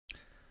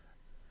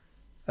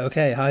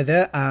Okay, hi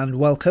there and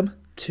welcome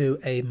to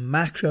a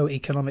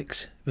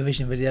macroeconomics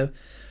revision video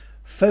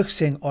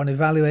focusing on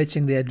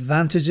evaluating the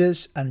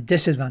advantages and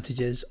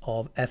disadvantages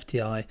of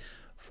FDI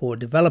for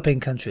developing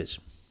countries.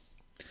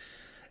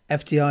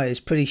 FDI is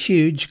pretty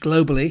huge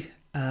globally,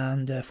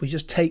 and if we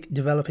just take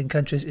developing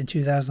countries in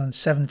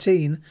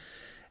 2017,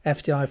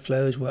 FDI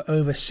flows were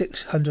over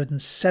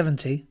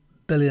 $670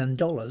 billion.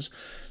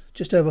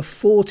 Just over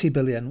 40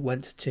 billion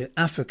went to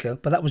Africa,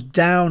 but that was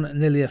down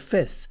nearly a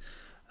fifth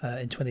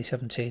in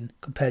 2017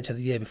 compared to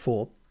the year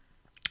before,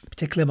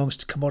 particularly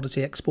amongst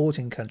commodity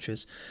exporting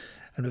countries,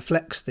 and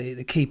reflects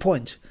the key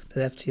point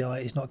that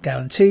FDI is not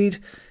guaranteed.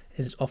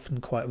 It is often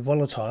quite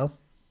volatile.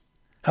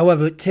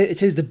 However,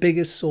 it is the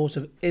biggest source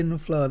of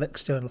inflow of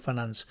external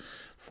finance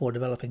for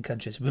developing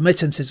countries.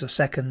 Remittances are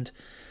second,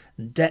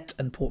 and debt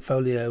and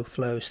portfolio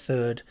flows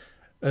third,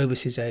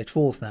 overseas aid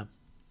fourth now.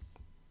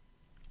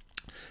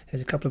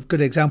 Here's a couple of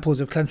good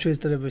examples of countries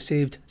that have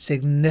received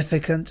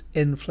significant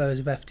inflows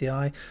of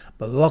FDI.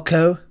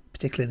 Morocco,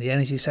 particularly in the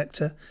energy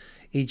sector,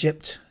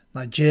 Egypt,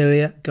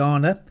 Nigeria,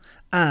 Ghana,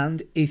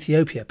 and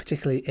Ethiopia,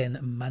 particularly in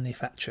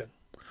manufacturing.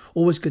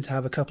 Always good to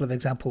have a couple of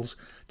examples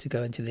to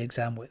go into the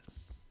exam with.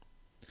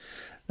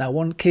 Now,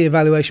 one key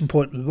evaluation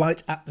point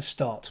right at the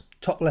start,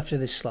 top left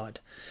of this slide.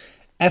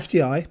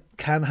 FDI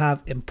can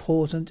have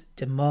important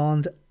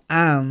demand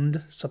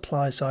and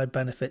supply side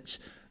benefits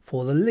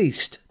for the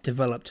least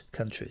developed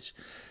countries.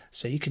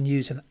 So you can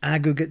use an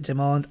aggregate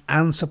demand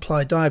and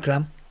supply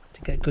diagram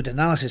to get good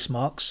analysis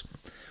marks,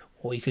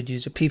 or you could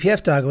use a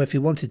PPF diagram if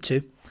you wanted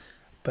to,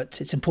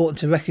 but it's important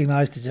to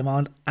recognise the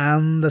demand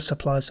and the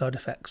supply side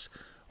effects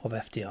of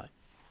FDI.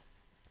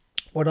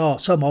 What are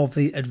some of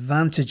the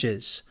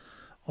advantages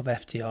of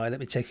FDI? Let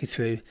me take you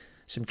through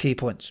some key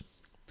points.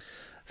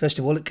 First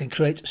of all, it can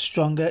create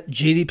stronger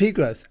GDP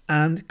growth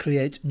and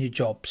create new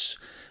jobs.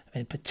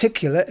 In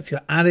particular, if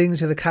you're adding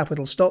to the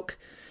capital stock,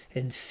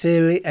 in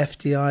theory,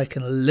 FDI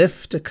can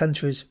lift a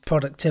country's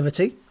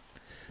productivity.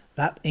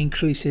 That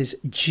increases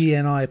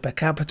GNI per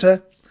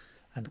capita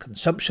and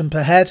consumption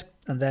per head,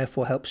 and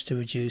therefore helps to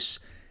reduce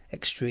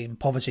extreme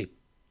poverty.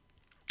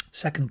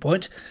 Second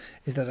point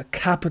is that a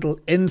capital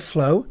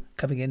inflow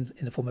coming in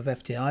the form of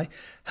FDI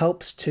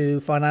helps to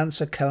finance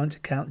a current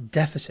account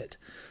deficit.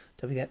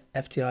 Don't forget,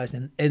 FDI is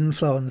an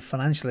inflow on the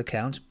financial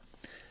account.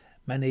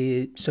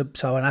 Many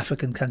sub-Saharan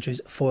African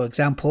countries, for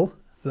example,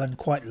 run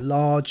quite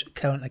large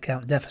current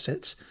account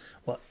deficits.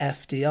 Well,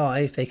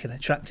 FDI, if they can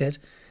attract it,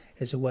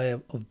 is a way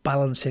of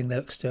balancing their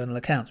external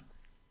account.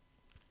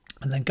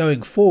 And then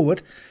going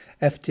forward,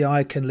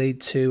 FDI can lead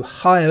to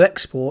higher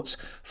exports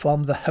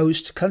from the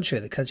host country,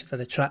 the country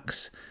that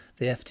attracts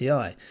the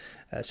FDI.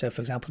 So,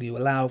 for example, you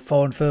allow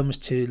foreign firms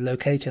to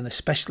locate in a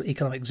special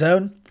economic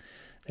zone.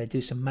 They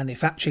do some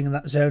manufacturing in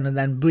that zone and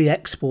then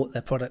re-export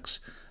their products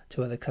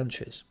to other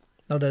countries.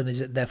 Not only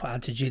does it therefore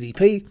add to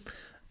GDP,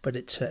 but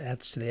it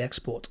adds to the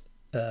export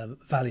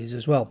values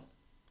as well.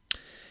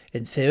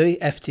 In theory,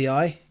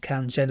 FDI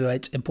can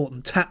generate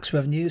important tax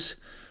revenues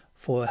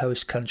for a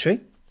host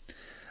country.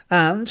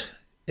 And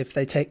if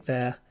they take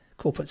their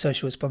corporate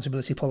social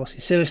responsibility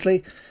policy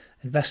seriously,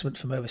 investment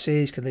from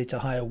overseas can lead to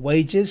higher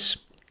wages,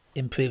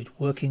 improved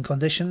working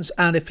conditions.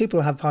 And if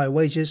people have higher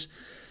wages,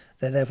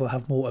 they therefore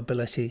have more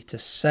ability to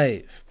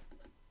save.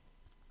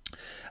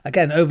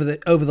 Again, over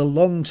the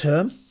long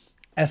term,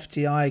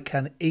 FDI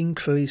can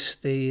increase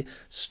the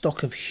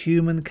stock of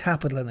human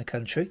capital in a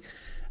country,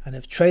 and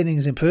if training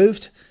is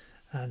improved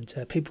and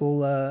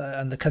people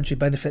and the country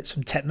benefits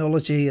from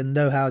technology and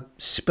know-how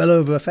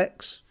spillover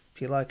effects,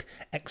 if you like,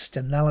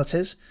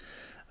 externalities,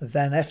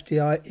 then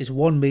FDI is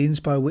one means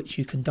by which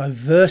you can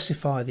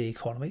diversify the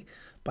economy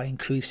by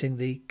increasing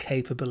the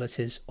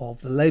capabilities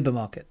of the labour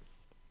market.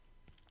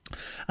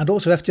 And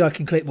also FDI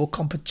can create more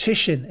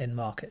competition in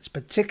markets,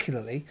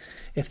 particularly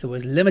if there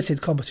was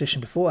limited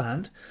competition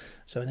beforehand.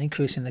 So an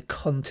increase in the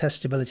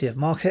contestability of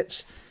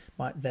markets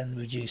might then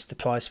reduce the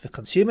price for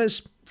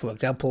consumers, for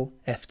example,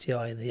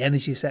 FDI in the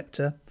energy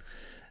sector.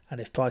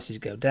 And if prices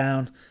go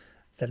down,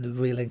 then the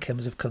real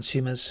incomes of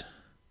consumers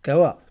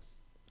go up.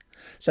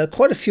 So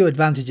quite a few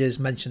advantages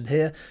mentioned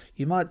here.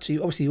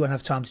 Obviously you won't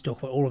have time to talk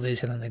about all of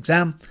these in an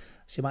exam,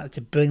 so you might have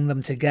to bring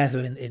them together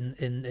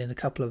in a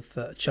couple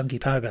of chunky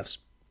paragraphs.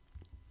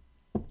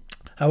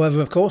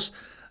 However, of course,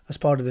 as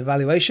part of the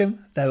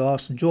evaluation, there are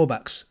some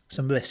drawbacks,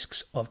 some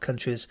risks of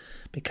countries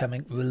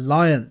becoming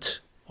reliant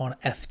on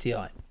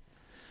FDI.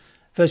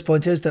 First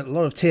point is that a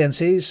lot of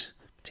TNCs,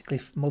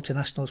 particularly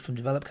multinationals from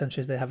developed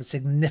countries, they have a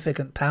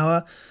significant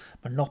power,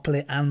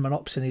 monopoly and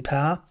monopsony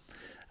power,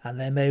 and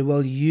they may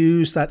well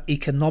use that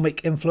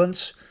economic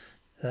influence,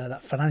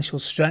 that financial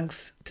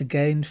strength, to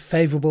gain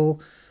favourable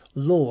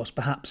laws,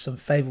 perhaps some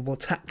favourable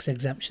tax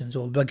exemptions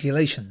or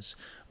regulations,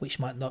 which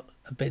might not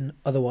have been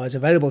otherwise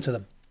available to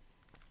them.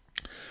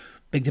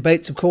 Big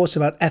debates, of course,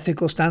 about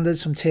ethical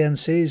standards from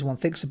TNCs. One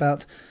thinks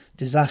about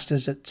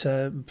disasters at,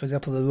 for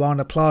example, the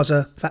Rana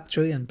Plaza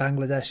factory in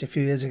Bangladesh a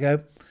few years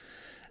ago.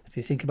 If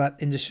you think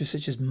about industries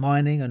such as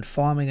mining and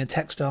farming and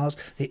textiles,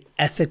 the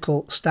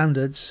ethical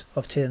standards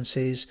of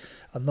TNCs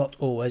are not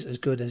always as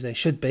good as they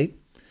should be.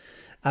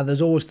 And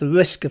there's always the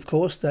risk, of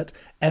course, that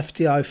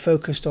FDI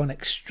focused on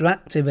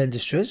extractive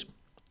industries,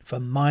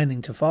 from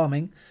mining to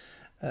farming,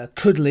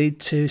 could lead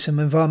to some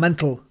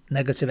environmental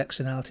negative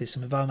externalities,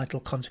 some environmental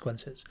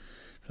consequences.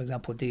 For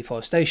example,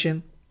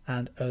 deforestation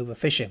and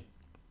overfishing.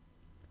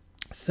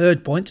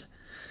 Third point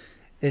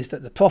is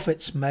that the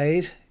profits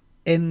made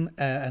in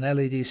an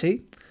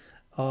LEDC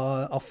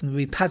are often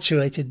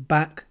repatriated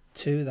back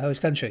to the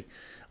host country,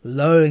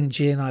 lowering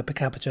GNI per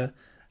capita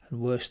and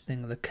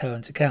worsening the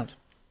current account.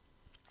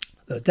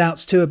 There are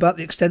doubts too about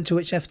the extent to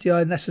which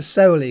FDI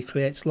necessarily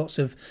creates lots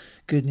of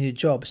good new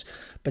jobs,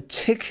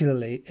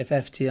 particularly if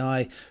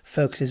FDI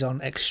focuses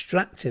on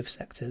extractive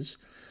sectors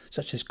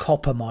such as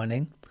copper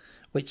mining,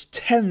 which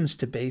tends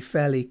to be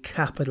fairly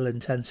capital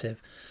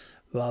intensive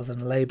rather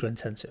than labour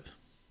intensive.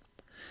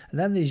 And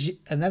then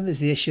there's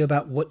the issue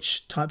about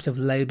which types of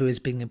labour is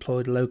being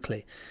employed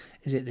locally.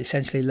 Is it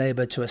essentially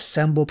labour to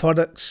assemble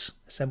products,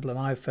 assemble an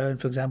iPhone,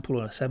 for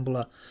example, or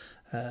assemble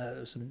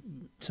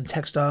some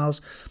textiles?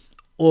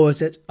 Or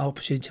is it an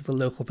opportunity for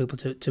local people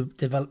to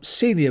develop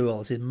senior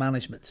roles in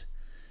management?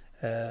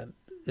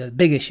 The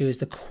big issue is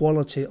the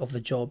quality of the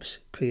jobs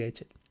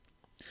created.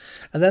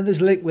 And then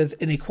there's a link with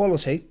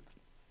inequality.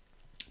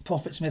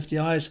 Profits from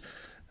FDIs,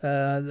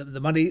 the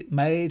money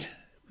made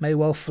may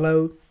well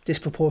flow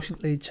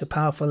disproportionately to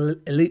powerful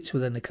elites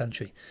within the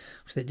country.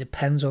 So it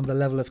depends on the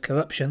level of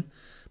corruption,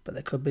 but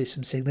there could be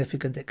some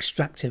significant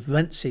extractive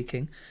rent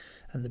seeking,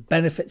 and the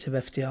benefits of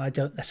FDI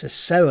don't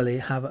necessarily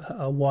have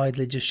a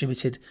widely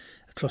distributed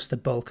across the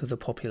bulk of the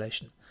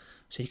population.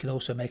 So you can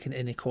also make an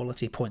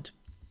inequality point.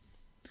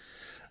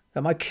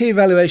 Now, my key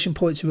evaluation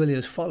points are really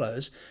as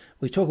follows.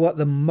 We talk about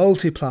the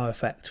multiplier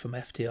effect from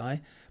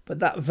FDI, but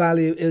that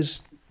value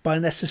is by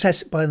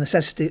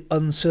necessity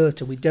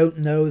uncertain. We don't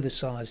know the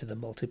size of the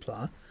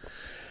multiplier.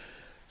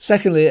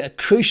 Secondly, a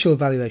crucial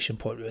evaluation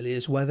point really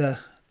is whether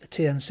the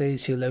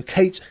TNCs who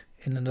locate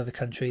in another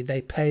country,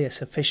 they pay a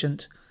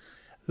sufficient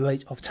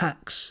rate of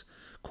tax,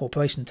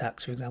 corporation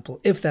tax, for example,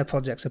 if their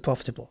projects are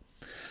profitable.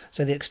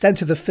 So the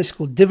extent of the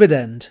fiscal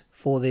dividend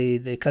for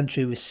the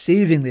country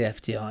receiving the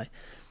FDI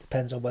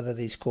depends on whether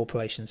these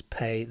corporations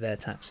pay their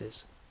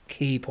taxes.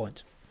 Key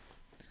point.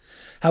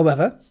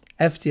 However,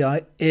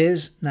 FDI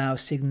is now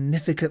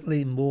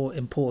significantly more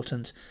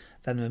important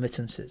than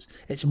remittances.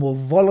 It's more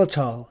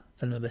volatile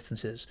than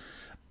remittances,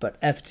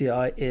 but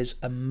FDI is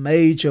a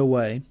major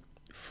way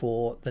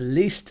for the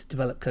least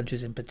developed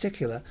countries in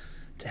particular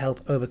to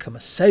help overcome a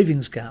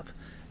savings gap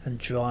and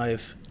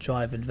drive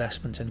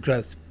investment and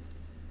growth.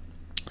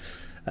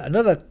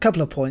 Another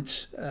couple of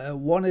points.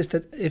 One is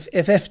that if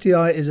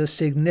FDI is a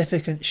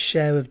significant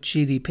share of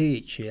GDP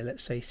each year,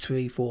 let's say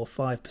 3, 4,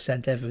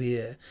 5% every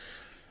year,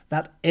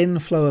 that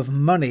inflow of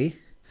money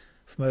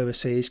from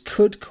overseas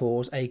could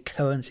cause a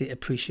currency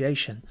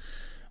appreciation,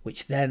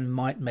 which then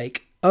might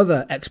make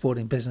other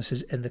exporting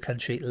businesses in the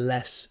country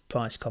less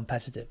price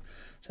competitive.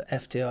 So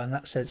FDI in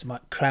that sense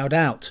might crowd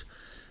out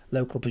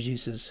local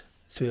producers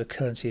through a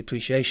currency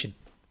appreciation.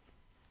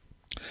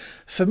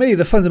 For me,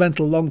 the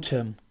fundamental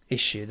long-term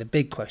issue, the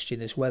big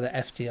question, is whether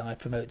FDI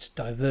promotes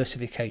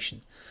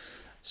diversification.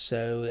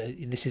 So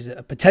this is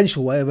a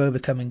potential way of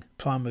overcoming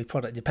primary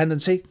product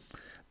dependency.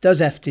 Does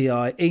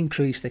FDI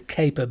increase the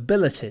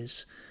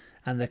capabilities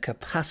and the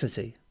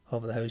capacity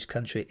of the host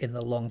country in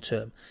the long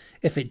term?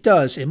 If it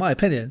does, in my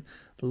opinion,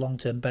 the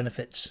long-term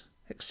benefits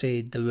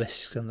exceed the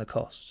risks and the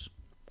costs.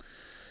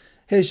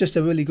 Here's just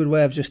a really good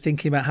way of just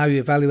thinking about how you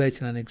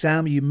evaluate in an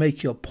exam. You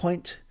make your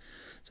point.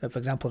 So, for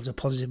example, there's a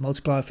positive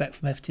multiplier effect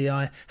from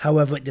FDI.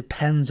 However, it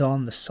depends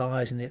on the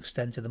size and the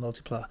extent of the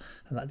multiplier,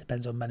 and that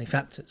depends on many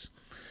factors.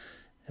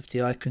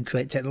 FDI can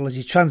create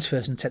technology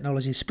transfers and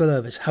technology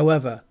spillovers.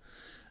 However,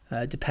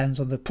 it depends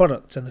on the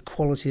product and the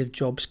quality of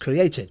jobs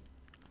created.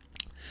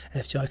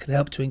 FDI can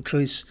help to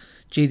increase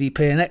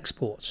GDP and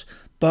exports,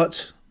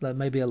 but there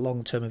may be a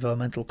long-term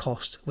environmental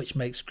cost which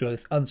makes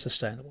growth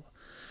unsustainable.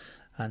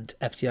 And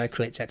FDI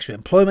creates extra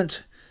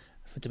employment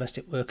for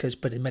domestic workers,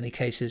 but in many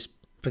cases,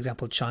 for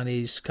example,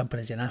 Chinese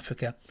companies in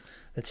Africa,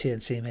 the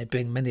TNC may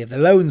bring many of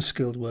their own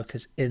skilled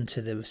workers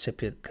into the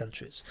recipient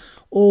countries.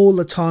 All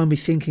the time we're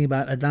thinking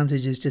about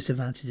advantages,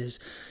 disadvantages.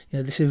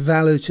 This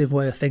evaluative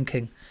way of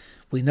thinking,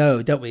 we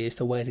know, don't we, is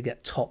the way to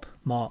get top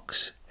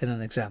marks in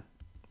an exam.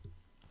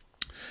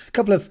 A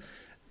couple of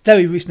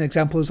very recent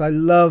examples. I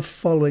love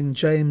following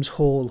James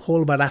Hall.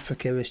 Hall About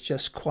Africa is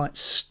just quite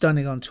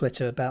stunning on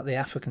Twitter about the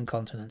African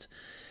continent.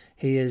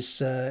 He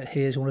is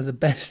one of the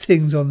best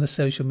things on the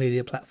social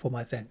media platform,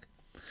 I think.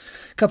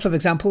 A couple of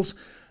examples,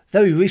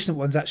 very recent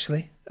ones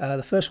actually.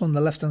 The first one on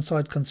the left-hand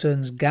side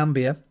concerns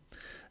Gambia.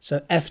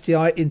 So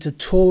FDI into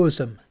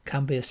tourism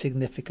can be a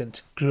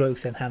significant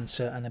growth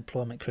enhancer and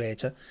employment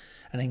creator.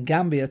 And in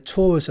Gambia,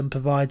 tourism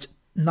provides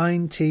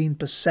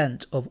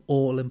 19% of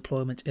all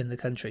employment in the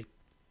country.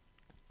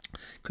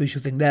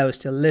 Crucial thing there is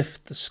to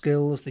lift the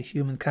skills, the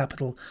human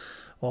capital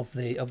of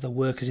the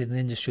workers in the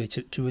industry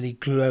to really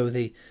grow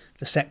the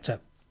sector.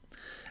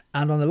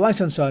 And on the right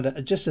hand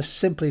side, just a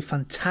simply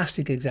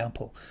fantastic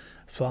example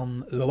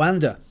from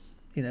Rwanda.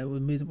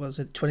 what was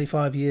it,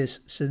 25 years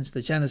since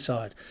the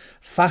genocide.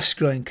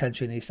 Fast-growing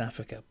country in East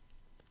Africa.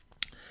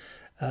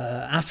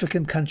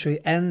 African country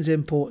ends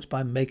imports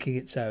by making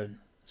its own.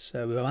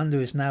 So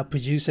Rwanda is now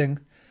producing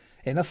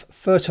enough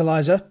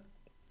fertilizer,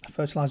 a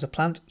fertilizer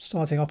plant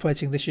starting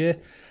operating this year,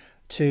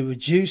 to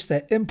reduce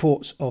their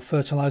imports of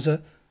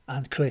fertilizer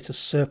and create a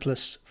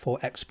surplus for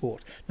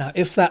export. Now,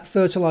 if that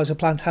fertilizer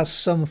plant has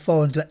some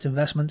foreign direct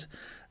investment,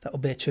 that will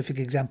be a terrific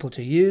example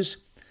to use,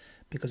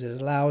 because it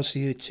allows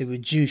you to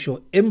reduce your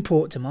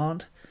import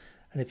demand.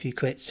 And if you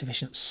create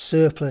sufficient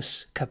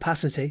surplus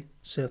capacity,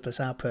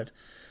 surplus output,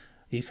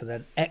 you can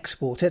then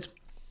export it.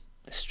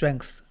 The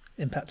strength,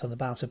 impact on the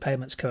balance of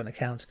payments, current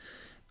account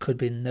could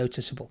be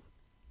noticeable.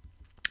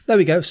 There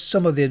we go,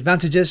 some of the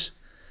advantages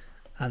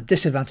and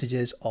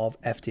disadvantages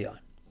of FDI.